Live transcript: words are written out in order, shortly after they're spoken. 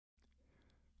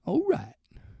All right.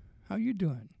 How you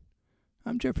doing?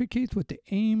 I'm Jeffrey Keith with the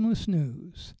Aimless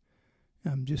News.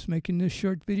 I'm just making this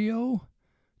short video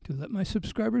to let my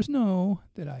subscribers know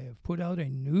that I have put out a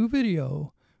new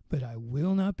video, but I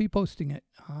will not be posting it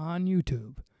on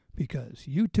YouTube because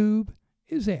YouTube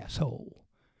is asshole.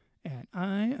 And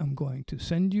I am going to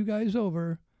send you guys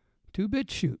over to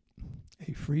Bitchute,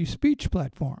 a free speech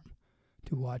platform,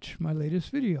 to watch my latest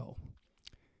video.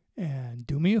 And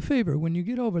do me a favor when you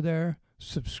get over there,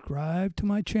 subscribe to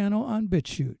my channel on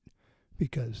Bitchute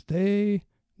because they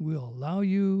will allow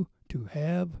you to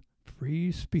have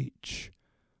free speech,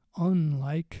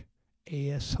 unlike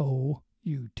asshole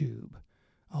YouTube.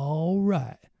 All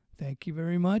right. Thank you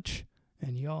very much,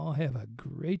 and y'all have a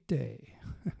great day.